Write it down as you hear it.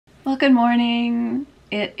Well, good morning.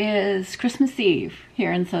 It is Christmas Eve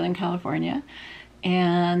here in Southern California,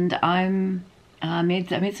 and I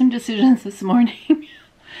made some decisions this morning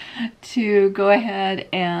to go ahead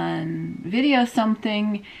and video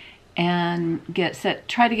something and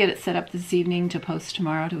try to get it set up this evening to post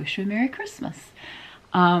tomorrow to wish you a Merry Christmas.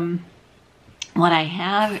 What I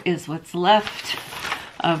have is what's left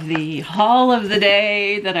of the haul of the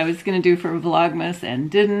day that I was going to do for Vlogmas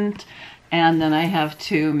and didn't. And then I have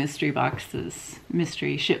 2 mystery boxes,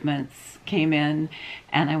 mystery shipments came in,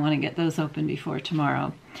 and I want to get those open before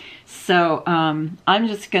tomorrow. So I'm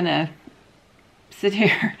just gonna sit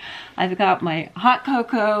here. I've got my hot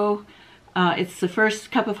cocoa. It's the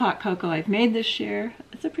first cup of hot cocoa I've made this year.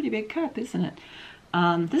 It's a pretty big cup, isn't it?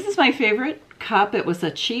 This is my favorite cup. It was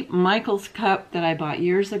a cheap Michael's cup that I bought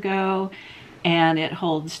years ago, and it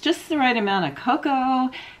holds just the right amount of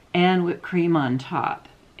cocoa and whipped cream on top.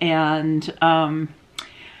 And I'm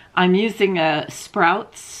using a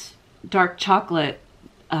Sprouts dark chocolate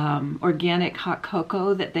organic hot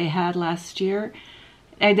cocoa that they had last year.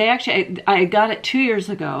 And I got it 2 years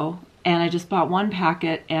ago, and I just bought 1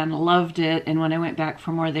 packet and loved it. And when I went back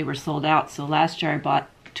for more, they were sold out. So last year I bought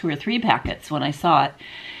 2 or 3 packets when I saw it,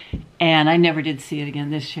 and I never did see it again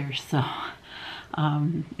this year. So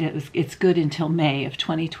it's good until May of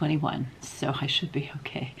 2021, so I should be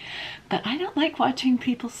okay. But I don't like watching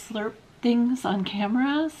people slurp things on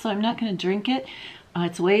camera, so I'm not going to drink it.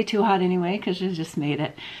 It's way too hot anyway because I just made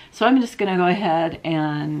it. So I'm just going to go ahead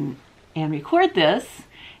and record this,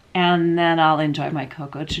 and then I'll enjoy my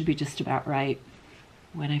cocoa. It should be just about right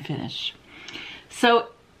when I finish. So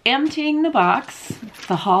emptying the box,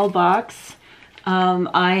 the haul box, I'm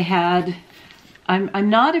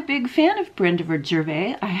not a big fan of Brenda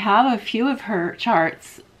Gervais. I have a few of her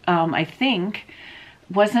charts. I think,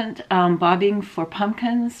 wasn't Bobbing for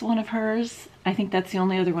Pumpkins one of hers? I think that's the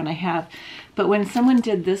only other one I have. But when someone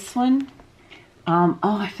did this one, oh,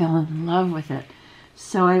 I fell in love with it.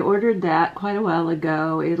 So I ordered that quite a while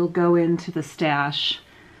ago. It'll go into the stash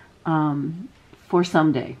for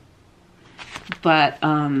someday. But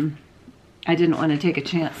I didn't want to take a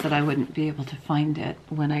chance that I wouldn't be able to find it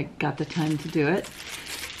when I got the time to do it.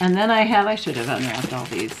 And then I should have unwrapped all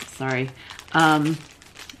these, sorry.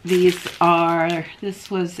 This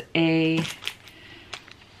was a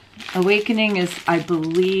Awakening is, I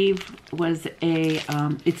believe, was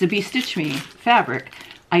it's a Be Stitch Me fabric.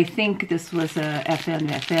 I think this was a FN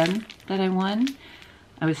that I won.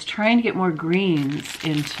 I was trying to get more greens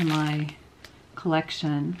into my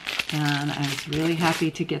collection, and I was really happy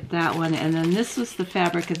to get that one. And then this was the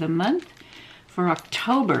fabric of the month for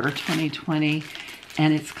October 2020,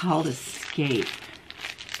 and it's called Escape.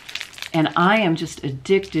 And I am just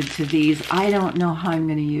addicted to these. I don't know how I'm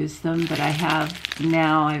going to use them, but I've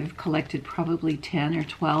collected probably 10 or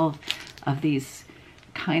 12 of these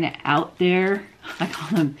kind of out there. I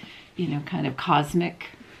call them, kind of cosmic,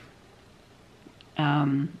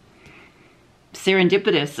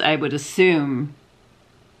 serendipitous, I would assume,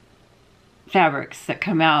 fabrics that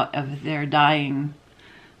come out of their dyeing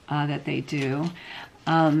that they do.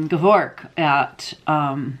 Gavork at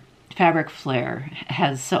Fabric Flair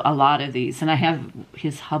has a lot of these, and I have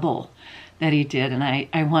his Hubble that he did, and I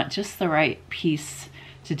want just the right piece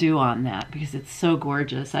to do on that because it's so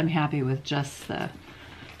gorgeous. I'm happy with just to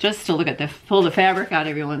look at pull the fabric out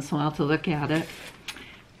every once in a while to look at it.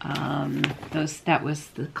 That was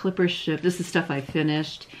the Clipper ship. This is stuff I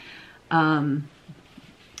finished. The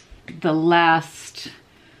last,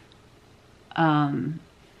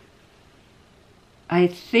 I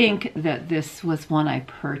think that this was one I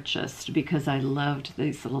purchased because I loved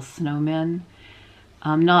these little snowmen.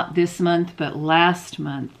 Not this month, but last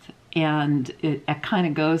month. And it kind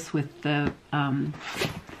of goes with the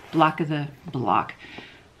bag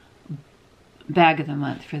of the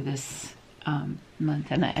month for this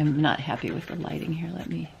month. And I'm not happy with the lighting here. Let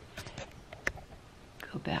me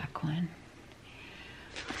go back one.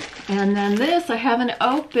 And then this I haven't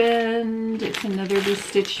opened. It's another Be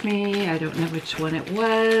Stitch Me. I don't know which one it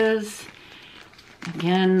was.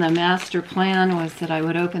 Again, the master plan was that I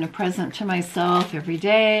would open a present to myself every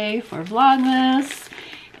day for Vlogmas,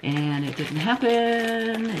 and it didn't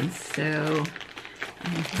happen. And so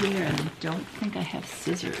I'm here, and I don't think I have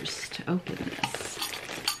scissors to open this.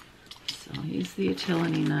 So I'll use the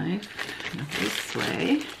utility knife this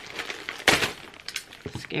way.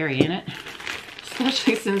 Scary, ain't it?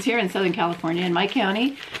 Especially since here in Southern California, in my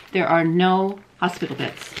county, there are no hospital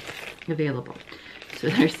beds available. So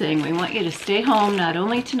they're saying, we want you to stay home, not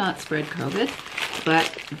only to not spread COVID, but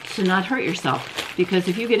to not hurt yourself. Because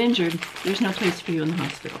if you get injured, there's no place for you in the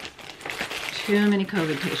hospital. Too many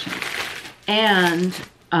COVID patients. And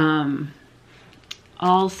Also,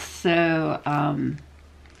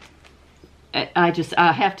 I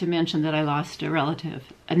have to mention that I lost a relative,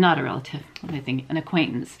 not a relative, what am I thinking, an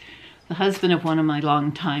acquaintance. The husband of one of my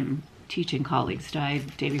longtime teaching colleagues died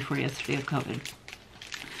the day before yesterday of COVID.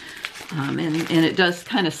 And it does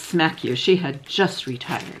kind of smack you. She had just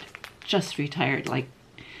retired, like,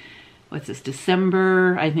 what's this,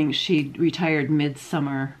 December? I think she retired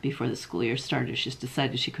midsummer before the school year started. She just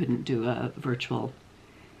decided she couldn't do a virtual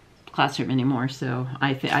classroom anymore, so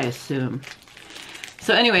I assume.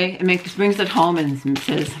 So anyway, it brings it home and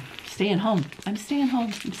says, staying home. I'm staying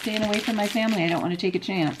home. I'm staying away from my family. I don't want to take a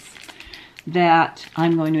chance that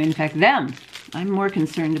I'm going to infect them. I'm more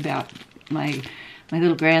concerned about my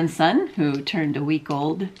little grandson, who turned a week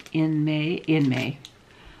old in May.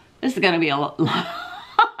 This is going to be a lot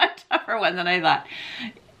tougher one than I thought.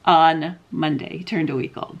 On Monday, he turned a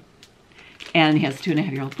week old. And he has a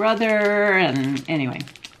 2.5-year-old brother, and anyway,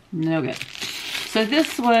 no good. So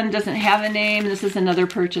this one doesn't have a name. This is another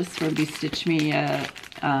purchase from Be Stitch Me.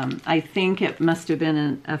 I think it must have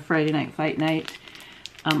been a Friday night fight night.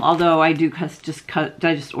 Although I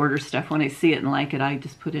just order stuff when I see it and like it. I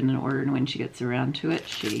just put in an order, and when she gets around to it,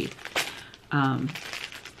 she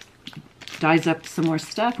dyes up some more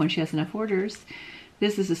stuff when she has enough orders.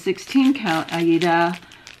 This is a 16 count Aida,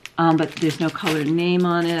 but there's no colored name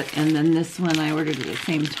on it. And then this one I ordered at the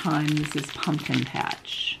same time. This is Pumpkin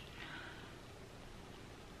Patch.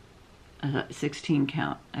 16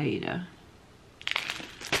 count Aida.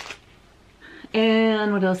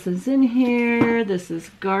 And what else is in here? This is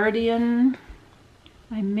Guardian.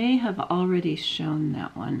 I may have already shown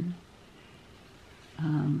that one. I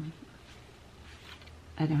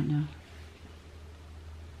don't know.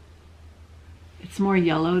 It's more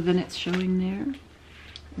yellow than it's showing there.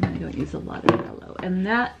 And I don't use a lot of yellow. And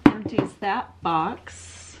that empties that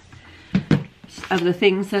box of the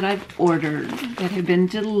things that I've ordered that have been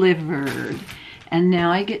delivered. And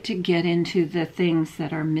now I get into the things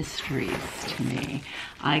that are mysteries to me.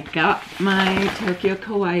 I got my Tokyo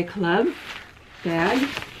Kawaii Club bag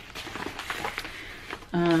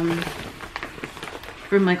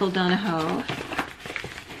from Michael Donahoe.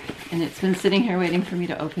 And it's been sitting here waiting for me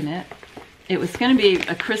to open it. It was going to be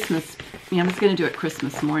a Christmas, I was going to do it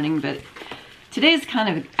Christmas morning, but today is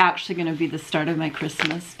kind of actually going to be the start of my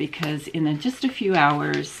Christmas, because in just a few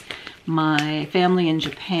hours, my family in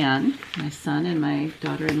Japan, my son and my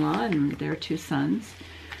daughter-in-law and their 2 sons,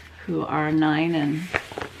 who are 9 and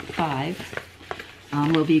 5,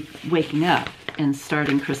 will be waking up and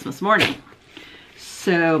starting Christmas morning.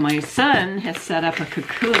 So my son has set up a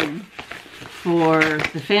cocoon for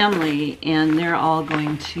the family, and they're all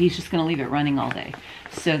he's just going to leave it running all day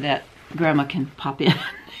so that Grandma can pop in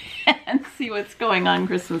and see what's going on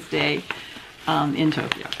Christmas Day in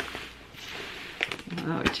Tokyo.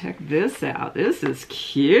 Oh, check this out. This is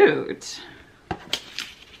cute.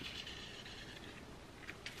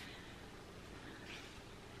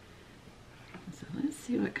 So let's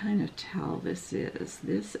see what kind of towel this is.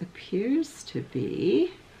 This appears to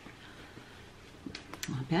be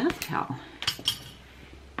a bath towel.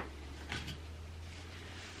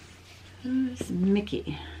 Who's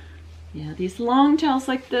Mickey? Yeah, these long towels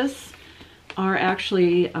like this are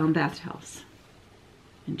actually bath towels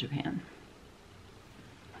in Japan.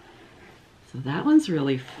 So that one's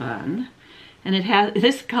really fun. And it has,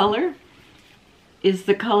 this color is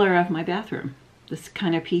the color of my bathroom. This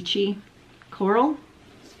kind of peachy coral.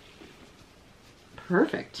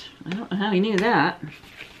 Perfect. I don't know how he knew that.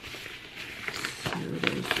 So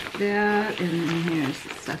there's that, and then here's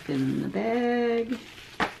the stuff in the bag.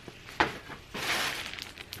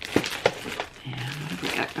 And what have we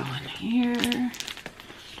got going here?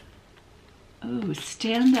 Oh,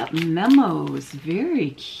 stand-up memos.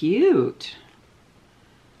 Very cute.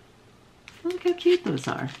 Look how cute those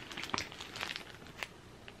are.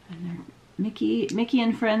 And they're Mickey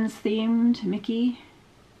and Friends themed. Mickey.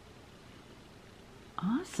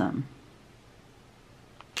 Awesome.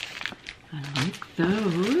 I like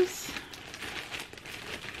those.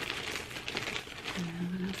 And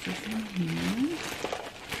what else is in here?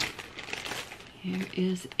 Here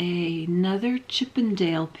is another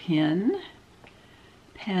Chippendale pen.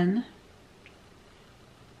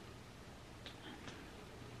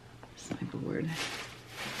 Where's my board?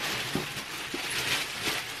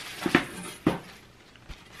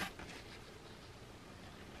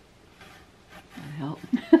 That help?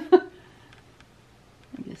 I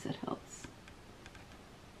guess that helps.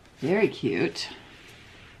 Very cute.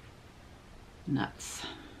 Nuts.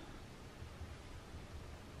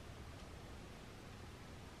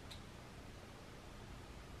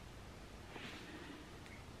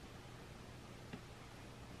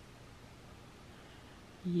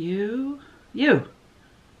 You,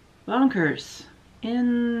 bonkers,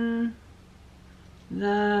 in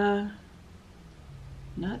the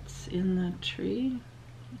nuts in the tree.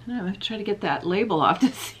 I don't know, I'm gonna try to get that label off to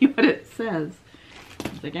see what it says.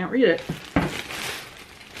 I can't read it.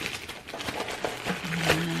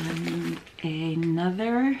 And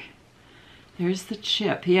another, there's the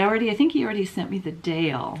chip. I think he already sent me the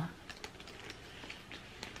Dale.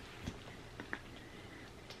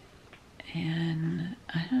 And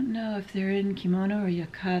I don't know if they're in kimono or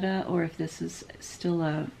yukata, or if this is still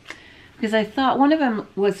a, because I thought one of them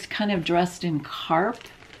was kind of dressed in carp.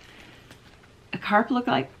 A carp looked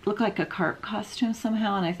like a carp costume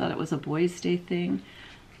somehow, and I thought it was a Boys' Day thing.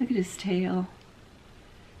 Look at his tail,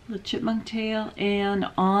 little chipmunk tail, and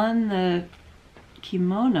on the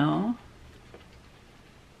kimono,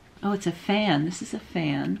 oh, it's a fan. This is a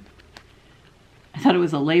fan. I thought it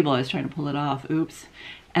was a label. I was trying to pull it off. Oops.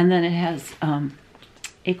 And then it has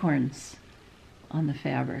acorns on the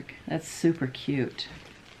fabric. That's super cute.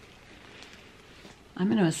 I'm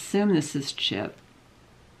going to assume this is Chip.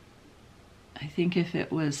 I think if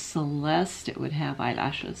it was Celeste, it would have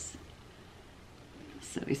eyelashes.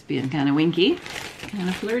 So he's being kind of winky, kind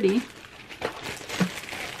of flirty.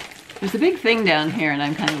 There's a big thing down here, and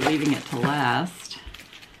I'm kind of leaving it to last.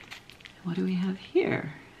 What do we have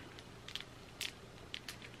here?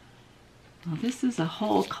 Well, this is a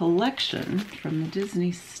whole collection from the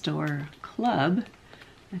Disney Store Club.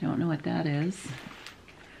 I don't know what that is.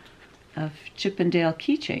 Of Chip and Dale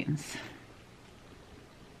keychains.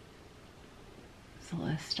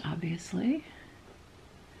 Celeste, obviously.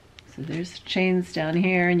 So there's chains down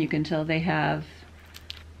here, and you can tell they have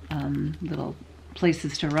little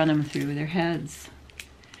places to run them through their heads.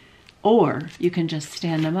 Or you can just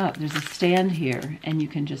stand them up. There's a stand here, and you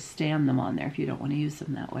can just stand them on there if you don't want to use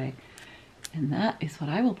them that way. And that is what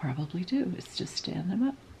I will probably do, is just stand them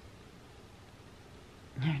up.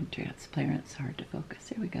 Transparent's hard to focus.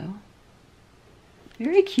 There we go.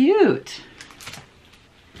 Very cute.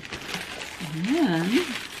 And then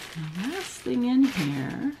the last thing in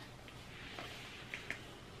here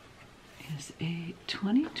is a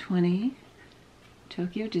 2020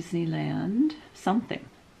 Tokyo Disneyland something.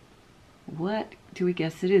 What do we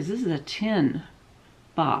guess it is? This is a tin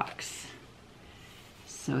box.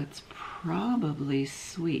 So it's probably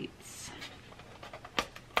sweets.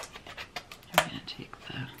 I'm going to take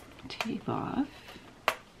the tape off.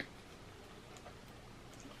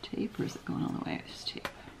 Tape, or is it going all the way? It's tape.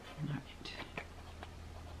 All right.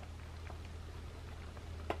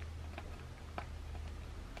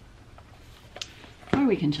 Or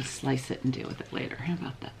we can just slice it and deal with it later. How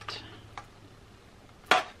about that?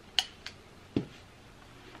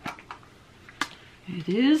 It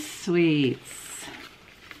is sweets.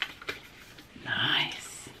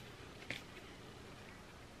 Nice.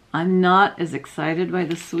 I'm not as excited by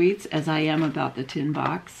the sweets as I am about the tin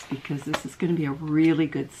box, because this is going to be a really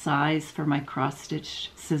good size for my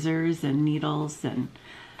cross-stitch scissors and needles and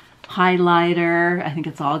highlighter. I think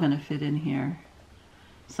it's all going to fit in here.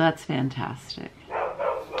 So that's fantastic.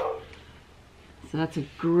 So that's a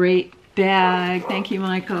great bag. Thank you,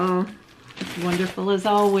 Michael. It's wonderful as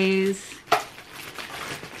always.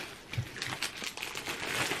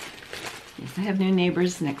 Yes, I have new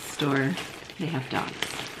neighbors next door. They have dogs.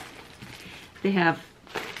 They have,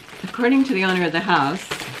 according to the owner of the house,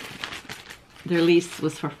 their lease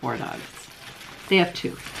was for 4 dogs. They have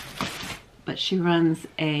 2. But she runs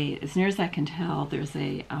a, as near as I can tell, there's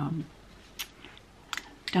a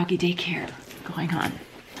doggy daycare going on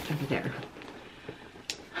over there.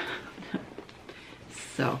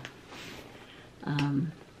 So,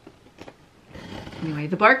 anyway,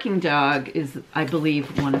 the barking dog is, I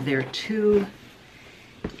believe, one of their 2,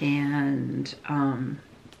 and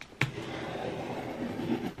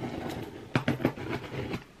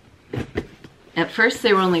at first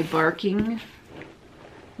they were only barking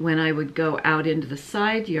when I would go out into the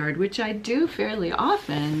side yard, which I do fairly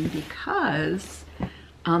often, because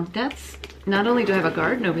that's, not only do I have a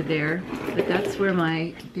garden over there, but that's where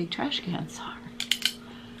my big trash cans are.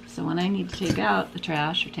 So when I need to take out the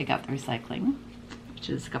trash or take out the recycling, which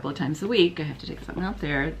is a couple of times a week, I have to take something out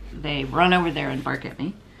there, they run over there and bark at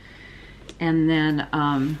me. And then,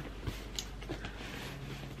 how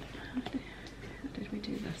did we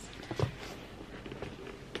do this?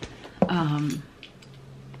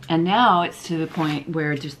 And now it's to the point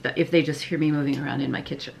where just if they just hear me moving around in my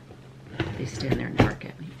kitchen, they stand there and bark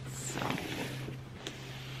at me. So I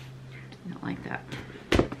don't like that.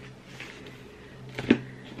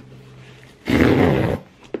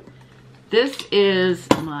 This is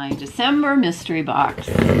my December mystery box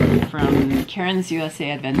from Karen's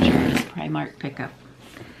USA Adventures Primark pickup.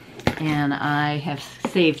 and I have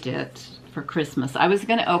saved it for Christmas. I was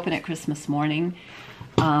going to open it Christmas morning.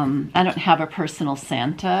 I don't have a personal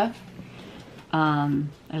Santa. I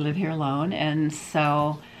live here alone, and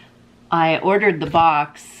so I ordered the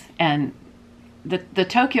box, and the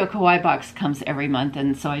Tokyo Kawaii box comes every month,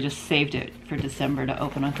 and so I just saved it for December to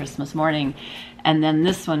open on Christmas morning. And then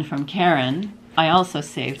this one from Karen, I also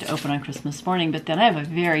saved to open on Christmas morning, but then I have a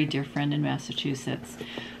very dear friend in Massachusetts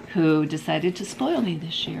who decided to spoil me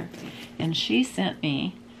this year, and she sent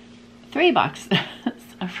me 3 boxes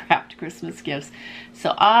of wrapped Christmas gifts.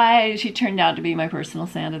 So she turned out to be my personal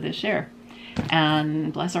Santa this year,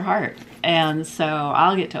 and bless her heart. And so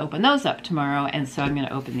I'll get to open those up tomorrow, and so I'm going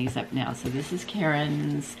to open these up now. So this is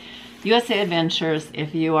Karen's USA Adventures.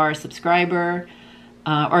 If you are a subscriber,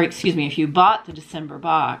 or excuse me, if you bought the December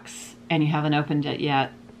box and you haven't opened it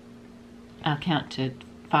yet, I'll count to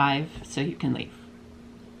 5 so you can leave.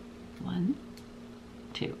 1,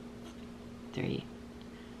 2, 3,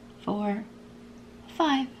 4,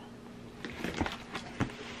 5.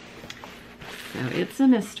 So it's a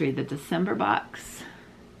mystery, the December box.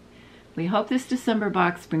 We hope this December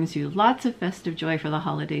box brings you lots of festive joy for the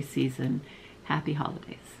holiday season. Happy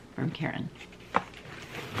holidays, from Karen.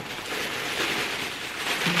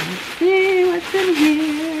 Let's see what's in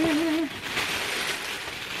here.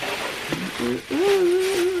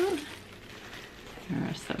 Ooh. There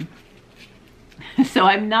are some. So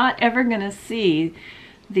I'm not ever going to see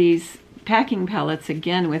these packing pellets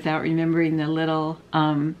again without remembering the little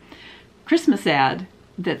Christmas ad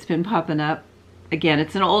that's been popping up. Again,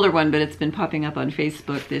 it's an older one, but it's been popping up on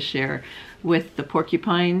Facebook this year with the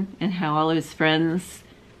porcupine and how all of his friends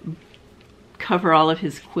cover all of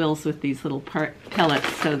his quills with these little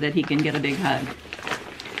pellets so that he can get a big hug.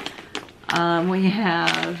 We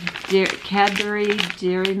have Cadbury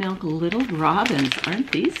Dairy Milk Little Robins.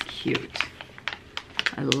 Aren't these cute?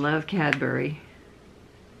 I love Cadbury.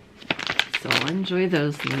 So I'll enjoy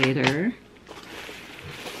those later.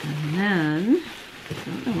 And then, I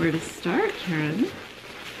don't know where to start, Karen.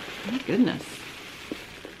 My goodness.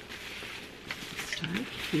 Let's start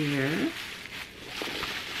here.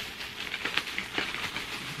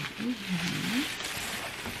 We have,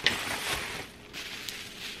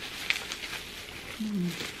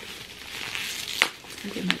 I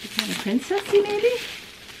think it might be kind of princessy, maybe?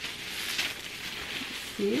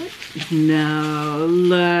 See it? No,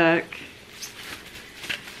 look.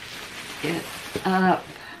 Get up.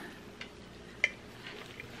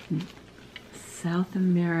 South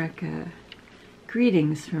America.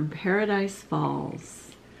 Greetings from Paradise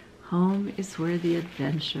Falls. Home is where the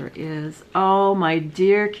adventure is. Oh, my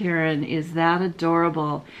dear Karen, is that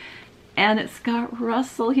adorable? And it's got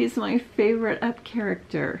Russell. He's my favorite up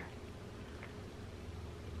character.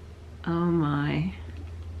 Oh my.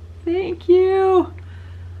 Thank you.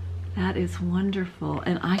 That is wonderful.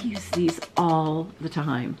 And I use these all the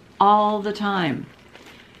time. All the time.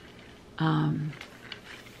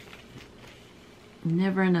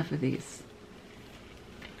 Never enough of these.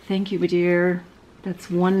 Thank you, dear.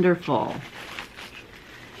 That's wonderful.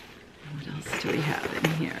 What else do we have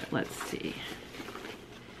in here? Let's see.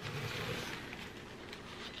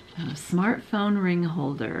 A smartphone ring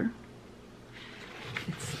holder.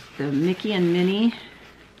 It's the Mickey and Minnie.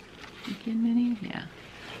 Mickey and Minnie? Yeah.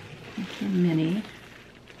 Mickey and Minnie.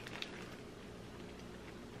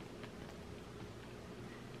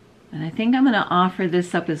 And I think I'm going to offer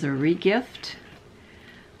this up as a regift.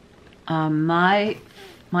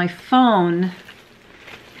 My phone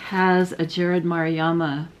has a Jared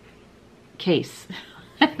Mariyama case.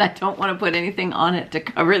 I don't want to put anything on it to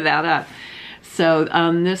cover that up. So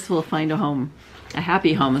this will find a home, a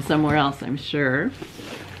happy home somewhere else, I'm sure.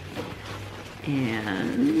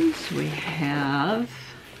 And we have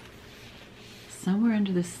Somewhere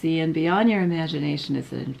Under the Sea and Beyond Your Imagination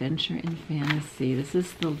is an Adventure in Fantasy. This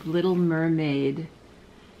is the Little Mermaid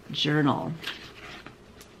journal.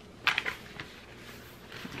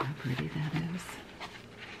 How pretty that is.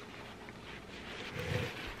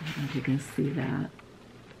 I don't know if you can see that.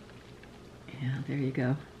 Yeah, there you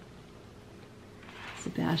go.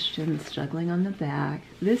 Sebastian's juggling on the back.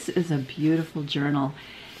 This is a beautiful journal.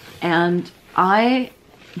 And I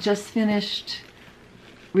just finished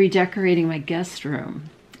redecorating my guest room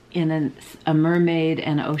in a mermaid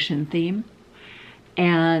and ocean theme.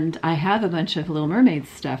 And I have a bunch of Little Mermaid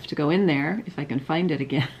stuff to go in there, if I can find it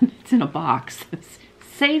again. It's in a box. It's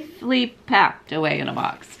safely packed away in a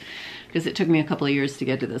box, because it took me a couple of years to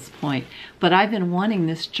get to this point. But I've been wanting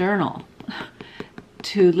this journal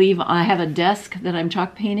to leave. I have a desk that I'm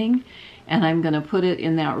chalk painting, and I'm going to put it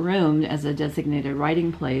in that room as a designated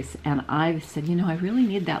writing place. And I've said, you know, I really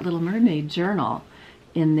need that Little Mermaid journal.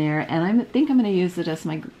 in there, and I think I'm going to use it as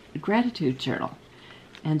my gratitude journal.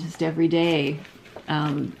 And just every day,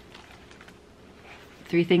 3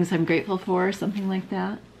 things I'm grateful for, something like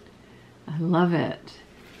that. I love it.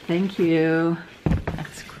 Thank you.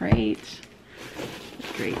 That's great.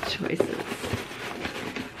 Great choices.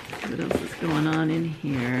 What else is going on in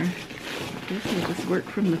here? I guess I just work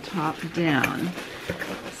from the top down.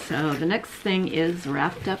 So the next thing is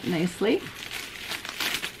wrapped up nicely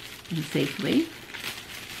and safely.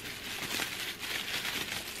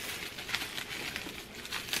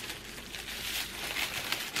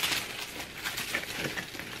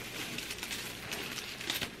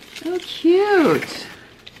 So cute.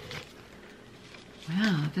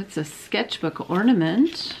 Wow, that's a sketchbook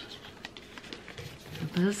ornament.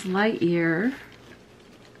 A Buzz Lightyear.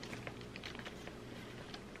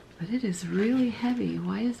 But it is really heavy.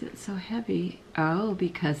 Why is it so heavy? Oh,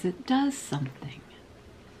 because it does something.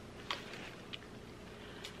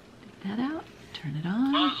 Take that out, turn it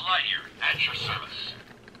on. Buzz Lightyear at your service.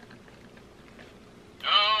 To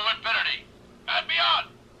infinity and beyond.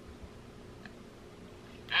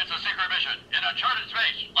 It's a secret mission in uncharted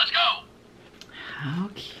space. Let's go! How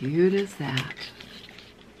cute is that?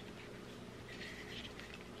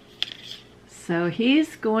 So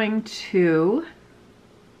he's going to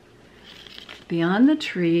be on the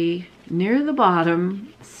tree near the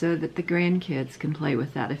bottom so that the grandkids can play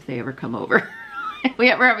with that if they ever come over. If we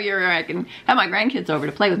ever have a year where I can have my grandkids over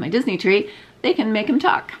to play with my Disney tree, they can make them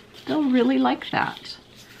talk. They'll really like that.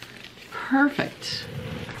 Perfect.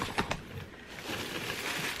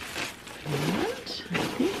 And I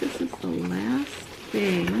think this is the last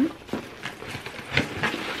thing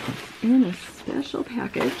in a special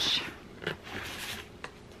package.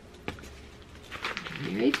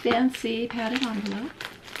 Very fancy padded envelope.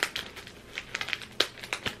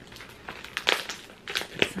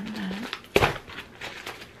 Some of that.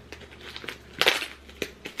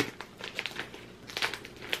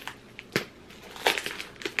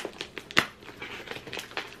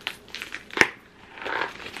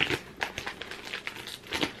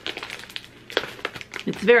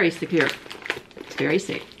 It's very secure. It's very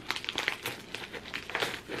safe.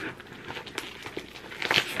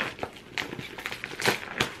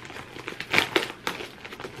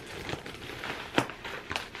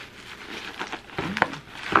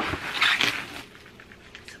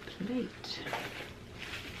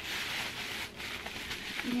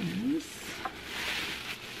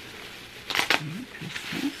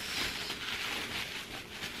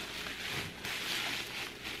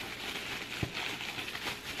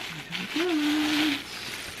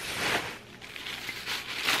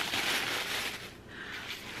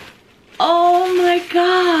 Oh my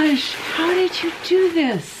gosh, how did you do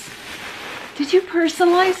this? Did you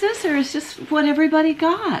personalize this, or is this what everybody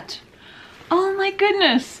got? Oh my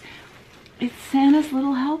goodness. It's Santa's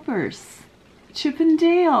Little Helpers. Chip and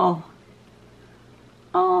Dale.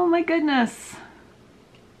 Oh my goodness.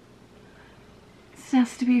 This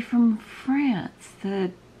has to be from France.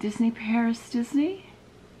 The Disney Paris Disney?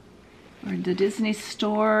 Or the Disney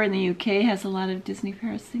store in the UK has a lot of Disney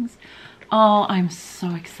Paris things. Oh, I'm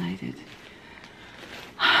so excited.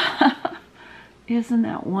 Isn't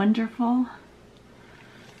that wonderful?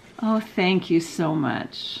 Oh, thank you so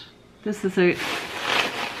much. This is it's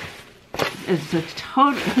a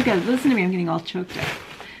total, look at it, listen to me, I'm getting all choked up.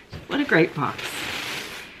 What a great box.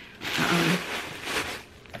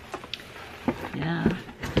 Yeah.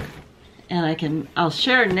 And I'll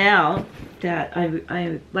share now that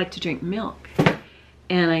I like to drink milk.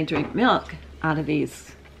 And I drink milk out of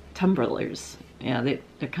these tumblers. Yeah,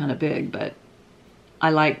 they're kind of big, but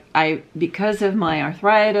because of my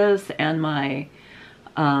arthritis and my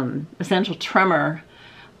essential tremor,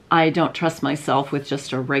 I don't trust myself with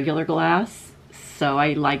just a regular glass. So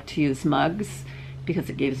I like to use mugs because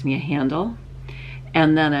it gives me a handle.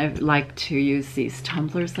 And then I like to use these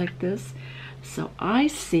tumblers like this. So I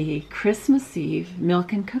see Christmas Eve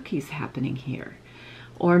milk and cookies happening here.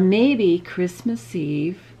 Or maybe Christmas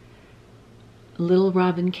Eve Little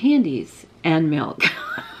Robin candies and milk.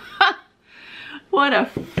 What a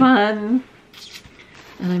fun.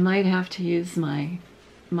 And I might have to use my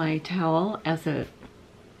towel as a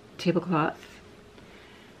tablecloth.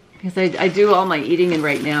 Because I do all my eating in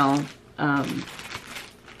right now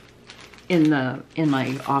in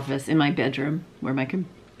my office, in my bedroom, where my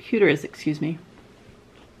computer is, excuse me,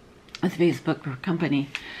 with Facebook for company.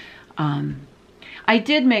 I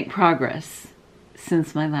did make progress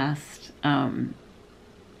since my last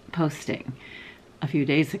posting a few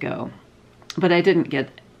days ago, but I didn't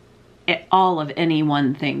get all of any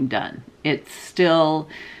one thing done. It's still,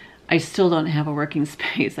 I still don't have a working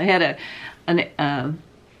space. I had an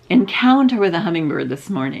encounter with a hummingbird this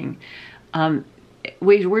morning.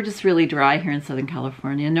 We're just really dry here in Southern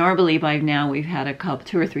California. Normally by now we've had a couple,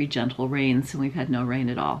 2 or 3 gentle rains, and we've had no rain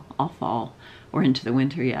at all fall or into the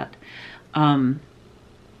winter yet.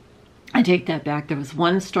 I take that back. There was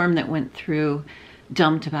one storm that went through,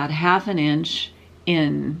 dumped about 1/2 inch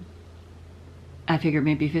in, I figured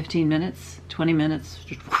maybe 15 minutes, 20 minutes,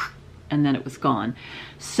 and then it was gone.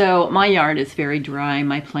 So my yard is very dry.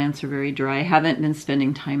 My plants are very dry. I haven't been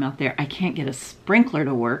spending time out there. I can't get a sprinkler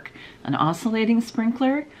to work, an oscillating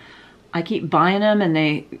sprinkler. I keep buying them, and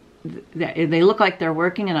they look like they're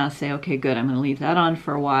working, and I'll say, okay, good, I'm gonna leave that on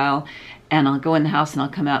for a while, and I'll go in the house and I'll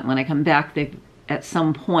come out, and when I come back, at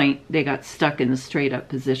some point they got stuck in the straight up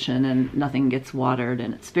position and nothing gets watered,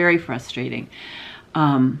 and it's very frustrating.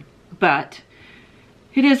 But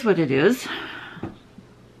it is what it is,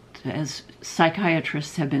 as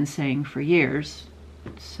psychiatrists have been saying for years,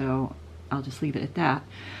 so I'll just leave it at that.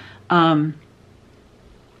 But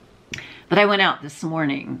I went out this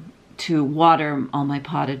morning to water all my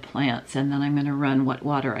potted plants, and then I'm going to run what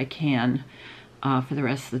water I can for the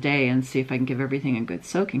rest of the day and see if I can give everything a good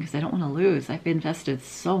soaking, because I don't want to lose. I've invested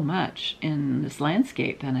so much in this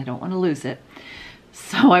landscape and I don't want to lose it.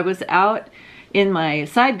 So I was out in my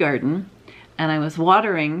side garden and I was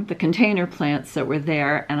watering the container plants that were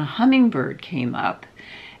there, and a hummingbird came up,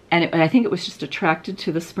 and I think it was just attracted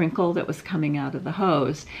to the sprinkle that was coming out of the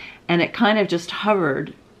hose, and it kind of just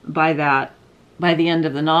hovered by the end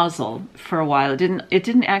of the nozzle for a while. It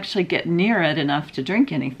didn't actually get near it enough to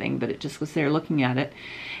drink anything, but it just was there looking at it.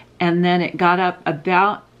 And then it got up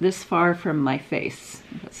about this far from my face,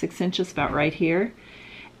 about 6 inches, about right here.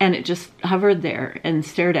 And it just hovered there and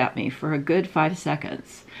stared at me for a good 5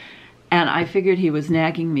 seconds. And I figured he was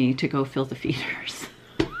nagging me to go fill the feeders.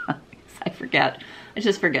 I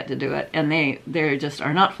just forget to do it. And there just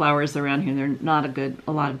are not flowers around here. They're not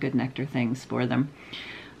a lot of good nectar things for them.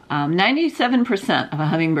 97% of a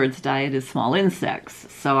hummingbird's diet is small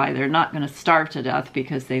insects, so they're not going to starve to death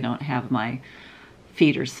because they don't have my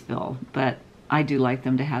feeders fill, but I do like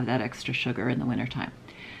them to have that extra sugar in the wintertime.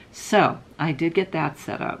 So I did get that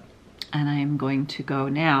set up, and I'm going to go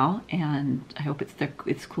now, and I hope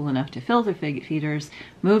it's cool enough to fill the feeders,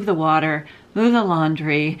 move the water, move the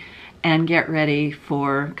laundry, and get ready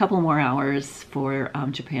for a couple more hours for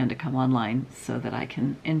Japan to come online so that I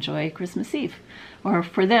can enjoy Christmas Eve, or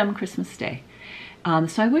for them, Christmas Day.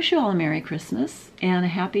 So I wish you all a Merry Christmas and a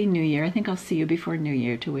Happy New Year. I think I'll see you before New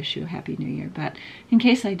Year to wish you a Happy New Year, but in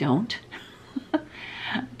case I don't,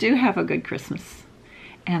 do have a good Christmas,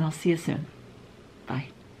 and I'll see you soon. Bye.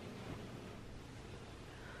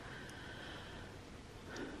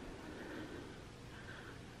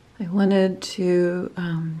 I wanted to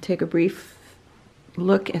take a brief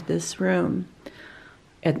look at this room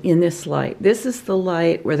in this light. This is the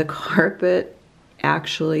light where the carpet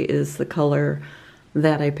actually is the color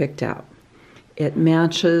that I picked out. It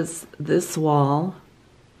matches this wall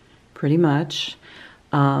pretty much.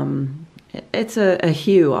 It's a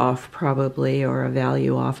hue off probably, or a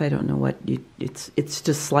value off. I don't know what, it's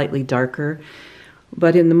just slightly darker.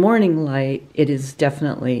 But in the morning light, it is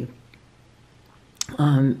definitely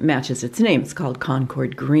matches its name. It's called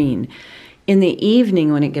Concord Green. In the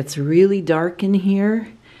evening, when it gets really dark in here,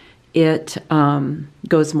 it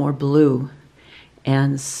goes more blue,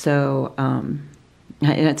 and so and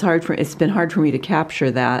it's been hard for me to capture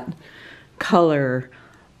that color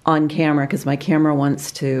on camera because my camera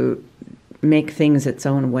wants to make things its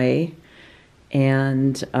own way,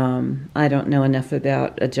 and I don't know enough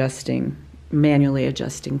about manually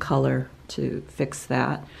adjusting color to fix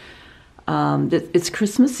that. It's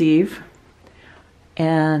Christmas Eve,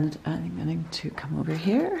 and I'm going to come over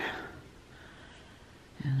here,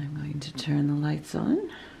 and I'm going to turn the lights on,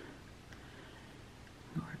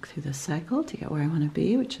 work through the cycle to get where I want to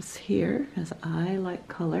be, which is here, because I like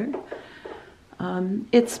color.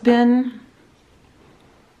 It's been,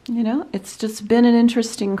 it's just been an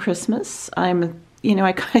interesting Christmas. I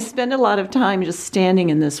spend a lot of time just standing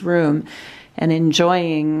in this room and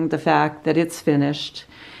enjoying the fact that it's finished.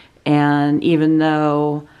 And even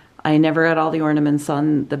though I never got all the ornaments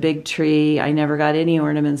on the big tree, I never got any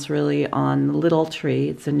ornaments really on the little tree.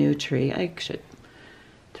 It's a new tree. I should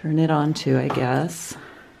turn it on too, I guess.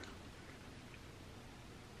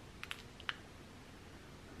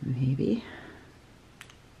 Maybe.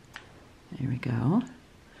 There we go.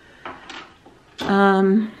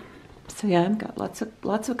 So yeah, I've got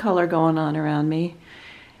lots of color going on around me.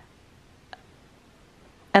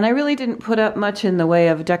 And I really didn't put up much in the way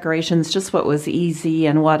of decorations, just what was easy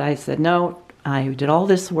and what I said, no, I did all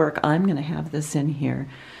this work, I'm going to have this in here.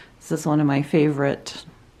 This is one of my favorite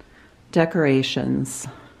decorations.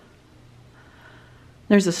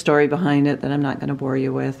 There's a story behind it that I'm not going to bore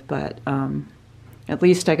you with, but at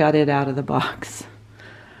least I got it out of the box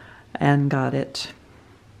and got it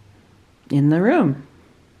in the room.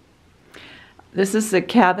 This is the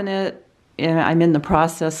cabinet, and I'm in the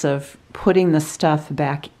process of putting the stuff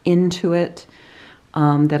back into it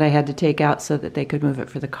that I had to take out so that they could move it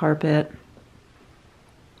for the carpet.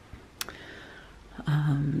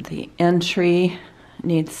 The entry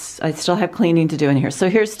needs, I still have cleaning to do in here. So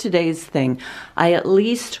here's today's thing. I at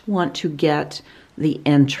least want to get the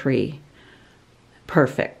entry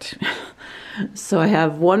perfect. So I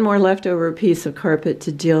have one more leftover piece of carpet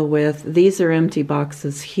to deal with. These are empty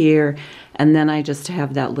boxes here, and then I just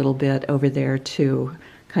have that little bit over there to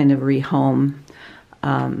kind of rehome.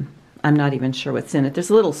 I'm not even sure what's in it. There's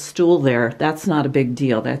a little stool there. That's not a big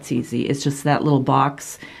deal. That's easy. It's just that little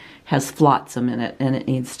box has flotsam in it, and it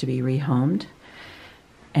needs to be rehomed.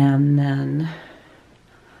 And then,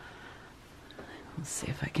 let's see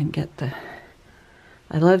if I can get the,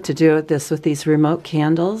 I love to do this with these remote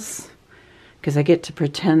candles, because I get to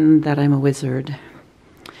pretend that I'm a wizard.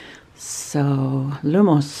 So,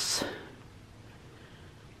 Lumos,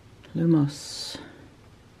 Lumos,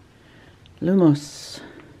 Lumos,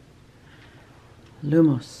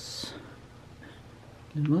 Lumos,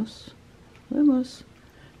 Lumos, Lumos.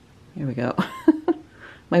 Here we go.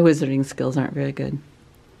 My wizarding skills aren't very good.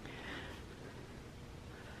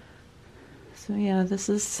 So yeah, this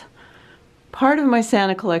is part of my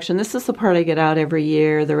Santa collection. This is the part I get out every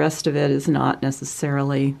year. The rest of it is not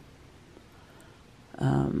necessarily,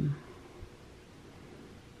 you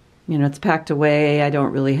know, it's packed away. I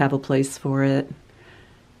don't really have a place for it.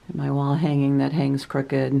 And my wall hanging that hangs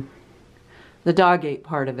crooked. The dog ate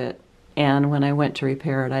part of it, and when I went to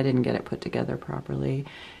repair it, I didn't get it put together properly.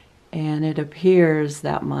 And it appears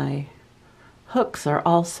that my hooks are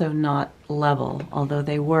also not level, although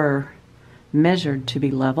they were measured to be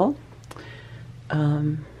level.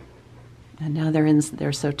 And now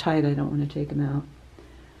they're so tight I don't want to take them out.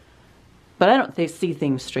 But I don't see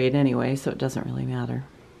things straight anyway, so it doesn't really matter.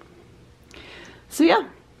 So yeah,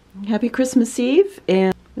 happy Christmas Eve,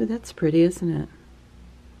 and oh, that's pretty, isn't it?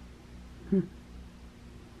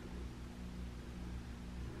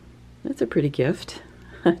 That's a pretty gift.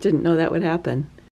 I didn't know that would happen.